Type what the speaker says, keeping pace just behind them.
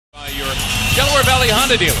your Delaware Valley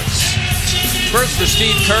Honda dealers. First for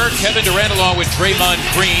Steve Kerr, Kevin Durant along with Draymond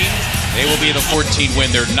Green. They will be in a 14 win.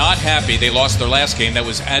 They're not happy. They lost their last game. That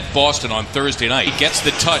was at Boston on Thursday night. He gets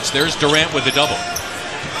the touch. There's Durant with the double.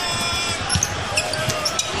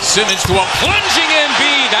 Simmons to a plunging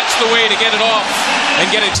Embiid. That's the way to get it off and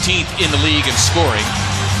get 16th in the league in scoring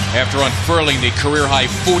after unfurling the career-high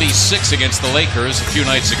 46 against the Lakers a few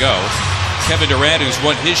nights ago. Kevin Durant, who's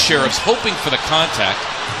won his share of hoping for the contact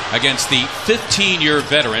against the 15-year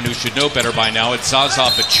veteran who should know better by now, it's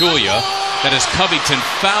Zaza Pachulia. That is Covington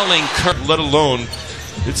fouling Kerr. Let alone,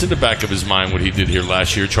 it's in the back of his mind what he did here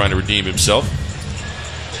last year, trying to redeem himself.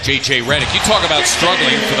 J.J. Redick, you talk about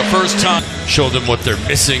struggling for the first time. Showed them what they're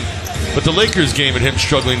missing. But the Lakers game and him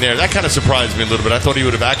struggling there, that kind of surprised me a little bit. I thought he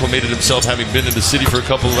would have acclimated himself having been in the city for a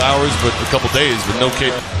couple of hours, but a couple days, but no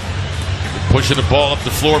case. Pushing the ball up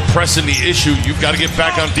the floor, pressing the issue. You've got to get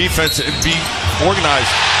back on defense and be organized.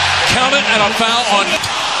 Count it, and a foul on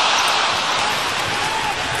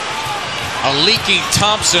a leaking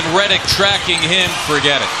Thompson. Redick tracking him.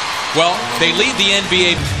 Forget it. Well, they lead the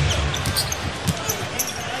NBA.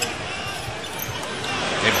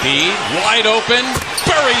 Embiid, wide open,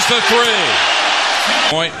 buries the three.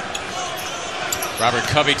 Point. Robert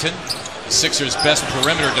Covington, Sixers' best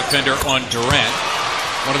perimeter defender on Durant.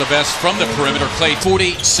 One of the best from the perimeter, Clay,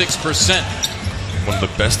 46%. One of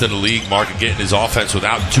the best in the league, Mark, getting his offense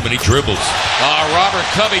without too many dribbles. Robert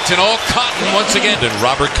Covington, all cotton once again. Then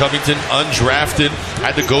Robert Covington, undrafted,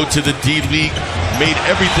 had to go to the D-League, made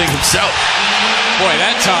everything himself. Boy,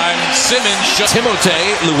 that time, Simmons just...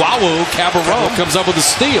 Timothé Luwawu-Cabarrot comes up with a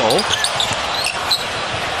steal.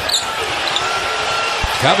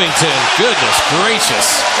 Covington, goodness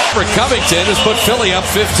gracious. For Covington has put Philly up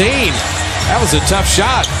 15. That was a tough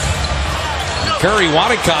shot. Curry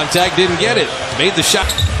wanted contact, didn't get it. Made the shot.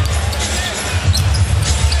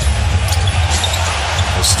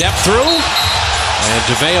 A step through. And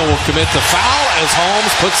JaVale will commit the foul as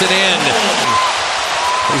Holmes puts it in.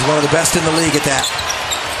 He's one of the best in the league at that.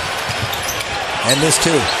 And this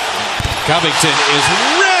too. Covington is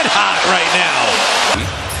red hot right now.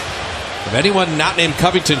 If anyone not named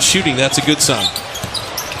Covington shooting, that's a good sign.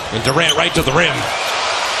 And Durant right to the rim.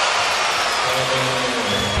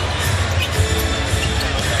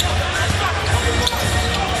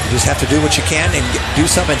 You just have to do what you can and do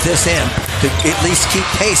something at this end to at least keep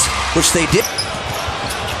pace, which they did.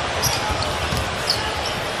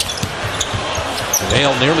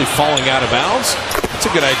 Dale nearly falling out of bounds. That's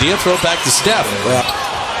a good idea. Throw it back to Steph. Well,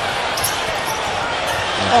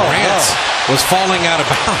 Durant was falling out of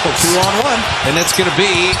bounds. 2-on-1. And it's going to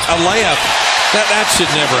be a layup. That should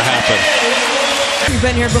never happen. You've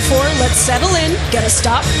been here before. Let's settle in, get a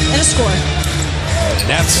stop, and a score. And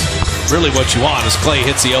that's really what you want as Clay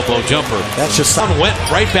hits the elbow jumper. That's just something. Went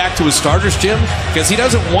right back to his starters, Jim, because he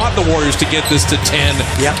doesn't want the Warriors to get this to 10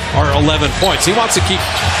 or 11 points. He wants to keep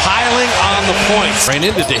piling on the points. Ran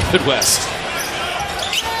into David West.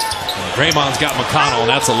 Draymond's got McConnell,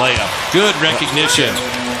 and that's a layup. Good recognition.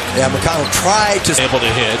 Yeah, McConnell tried to able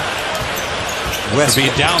to hit. West to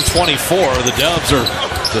be down 24. The Dubs are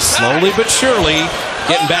just slowly but surely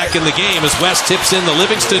getting back in the game as West tips in the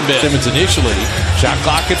Livingston bid. Simmons initially. Shot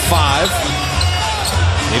clock at 5.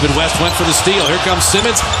 David West went for the steal. Here comes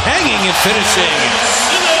Simmons hanging and finishing.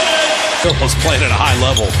 Was playing at a high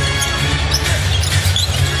level.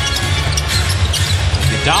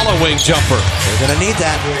 Iguodala wing jumper. They're going to need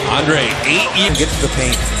that. Andre, 8 years. Get to the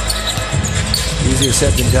paint. Easier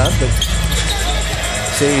said than done, but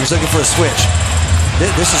see, he's looking for a switch.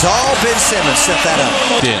 This has all been Simmons. Set that up.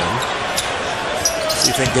 See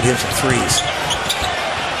if they can get him some threes.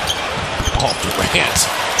 Oh, Durant.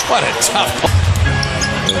 What a tough ball.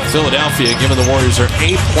 Philadelphia giving the Warriors their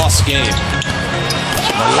 8+ game.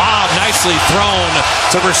 The lob nicely thrown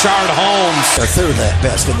to Rashard Holmes. They're third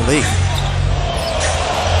best in the league.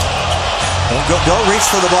 Don't reach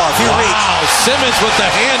for the ball. If you reach. Simmons with the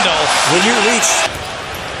handle. When you reach.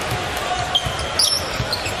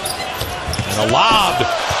 And a lob.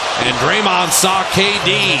 And Draymond saw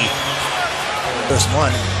KD. First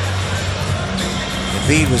one.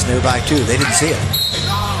 Embiid was nearby too. They didn't see it.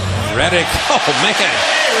 Redick. Oh man.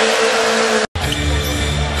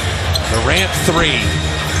 Durant 3.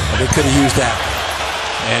 They could have used that.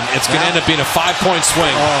 And it's going to end up being a 5-point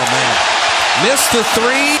swing. Oh man. Missed the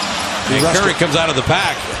 3. And Curry comes out of the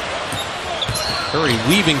pack. Curry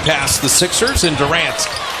weaving past the Sixers and Durant.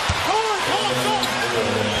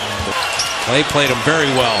 Clay played him very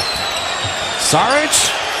well. Saric,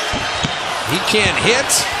 he can't hit,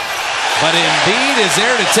 but Embiid is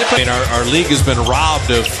there to tip it. Our league has been robbed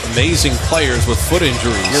of amazing players with foot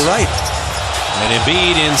injuries. You're right. And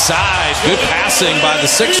Embiid inside. Good passing by the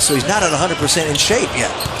Sixers. So he's not at 100% in shape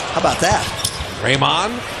yet. How about that?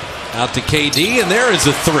 Draymond out to KD, and there is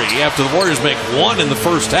a three after the Warriors make one in the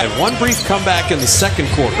first half. One brief comeback in the second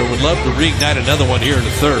quarter. Would love to reignite another one here in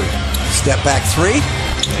the third. Step back three.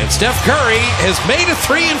 And Steph Curry has made a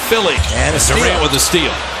three in Philly. And a steal. Durant with a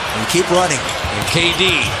steal. And keep running. And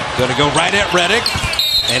KD going to go right at Redick.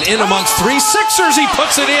 And in amongst three Sixers, he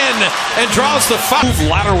puts it in and draws the foul. Move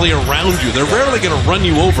laterally around you. They're rarely going to run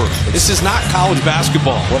you over. This is not college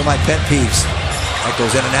basketball. One of my pet peeves. That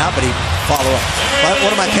goes in and out, but he follow up.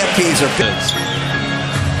 One of my pet peeves are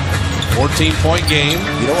 14-point game.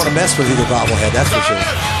 You don't want to mess with either bobblehead, that's for sure.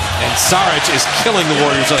 And Saric is killing the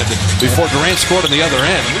Warriors before Durant scored on the other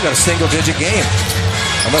end. We've got a single-digit game,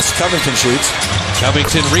 unless Covington shoots.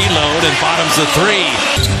 Covington reload and bottoms the three.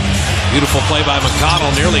 Beautiful play by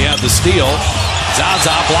McConnell, nearly had the steal.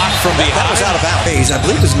 Zaza blocked from behind. That was out of bounds. I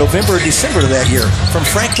believe it was November or December of that year from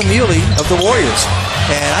Frank Lemuley of the Warriors.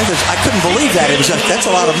 And I couldn't believe that. That's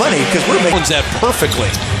a lot of money because we're making that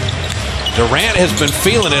perfectly. Durant has been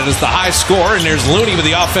feeling it as the high scorer, and there's Looney with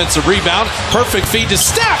the offensive rebound. Perfect feed to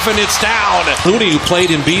Steph, and it's down. Looney, who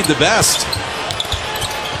played Embiid the best.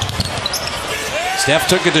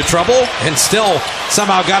 Steph took it to trouble and still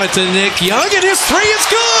somehow got it to Nick Young, and his three is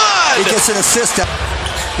good! He gets an assist.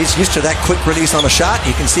 He's used to that quick release on a shot.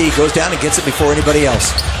 You can see he goes down and gets it before anybody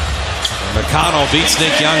else. And McConnell beats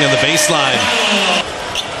Nick Young in the baseline.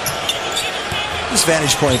 This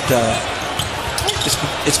vantage point,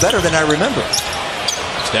 it's better than I remember.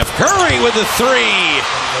 Steph Curry with the three.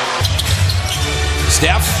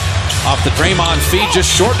 Steph off the Draymond feed, just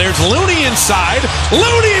short. There's Looney inside.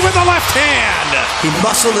 Looney with the left hand. He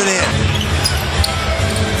muscled it in.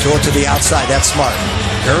 Throw it to the outside. That's smart.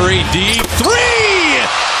 Curry deep three.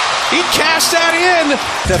 He cashed that in.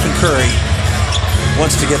 Stephen Curry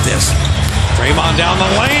wants to get this. Draymond down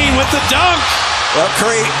the lane with the dunk. Well,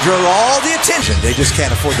 Curry drew all the attention. They just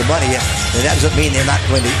can't afford the money yet. And that doesn't mean they're not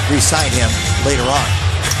going to re-sign him later on.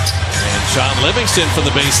 And Sean Livingston from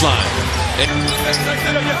the baseline.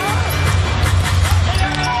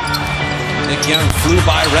 Nick Young flew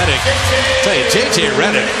by Redick. I tell you, JJ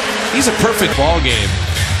Redick, he's a perfect ball game.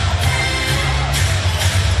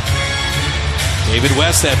 David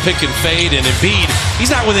West, that pick and fade, and Embiid,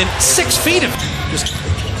 he's not within 6 feet of him.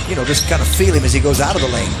 Just kind of feel him as he goes out of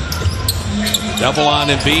the lane. Double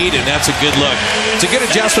on Embiid, and that's a good look. It's a good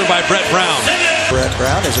adjustment by Brett Brown. Brett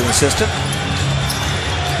Brown is an assistant.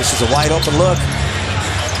 This is a wide open look.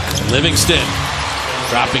 Livingston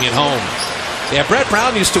dropping it home. Yeah, Brett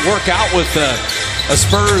Brown used to work out with a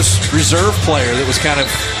Spurs reserve player that was kind of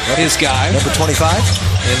his guy. Number 25?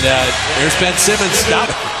 And there's Ben Simmons.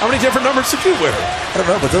 How many different numbers did you wear? I don't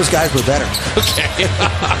know, but those guys were better. Okay.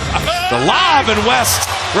 The lob, and West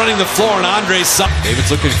running the floor, and Andre's son. David's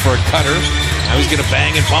looking for a cutter. Now he's going to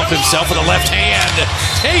bang and bump himself with the left hand.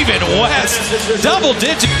 David West, double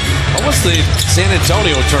digit. What was the San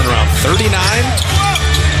Antonio turnaround? 39?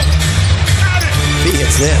 He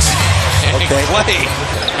hits this. Okay. Clay.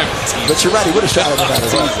 But you're right, he would have shot it about it.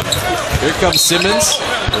 Here comes Simmons.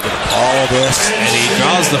 All this. And he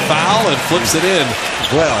draws the foul and flips it in.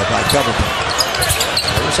 Well by Covington.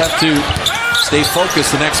 We'll just have to stay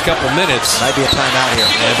focused the next couple minutes. Might be a timeout here.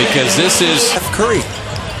 Yeah, because this is Steph Curry.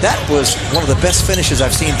 That was one of the best finishes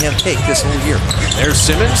I've seen him take this whole year. There's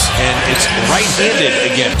Simmons, and it's right-handed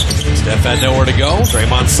again. Steph had nowhere to go.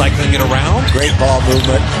 Draymond cycling it around. Great ball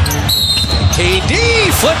movement. KD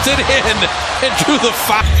flipped it in and drew the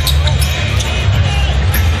foul.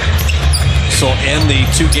 So end the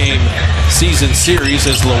 2-game season series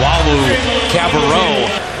as Luwawu-Cabarrot.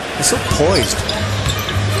 He's so poised.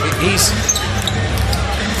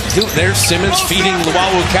 There's Simmons feeding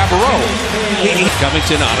Luwawu-Cabarrot.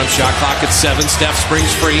 Covington on him. Shot clock at 7. Steph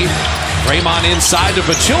springs free. Draymond inside to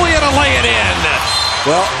Pachulia to lay it in.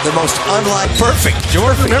 Well, the most unlike perfect.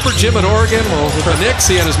 George, remember Jim at Oregon? Well, with the Knicks,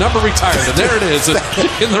 he had his number retired, and there it is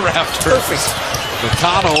in the rafters. Perfect.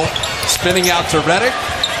 McConnell spinning out to Redick.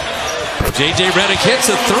 JJ Redick hits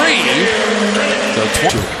a three. So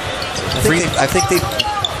I think they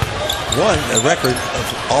won a record of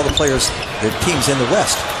all the players, the teams in the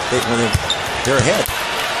West. They're ahead.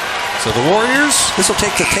 So the Warriors. This will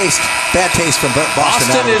take the bad taste from Boston.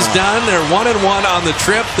 Boston is done. They're 1-1 on the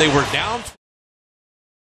trip. They were down.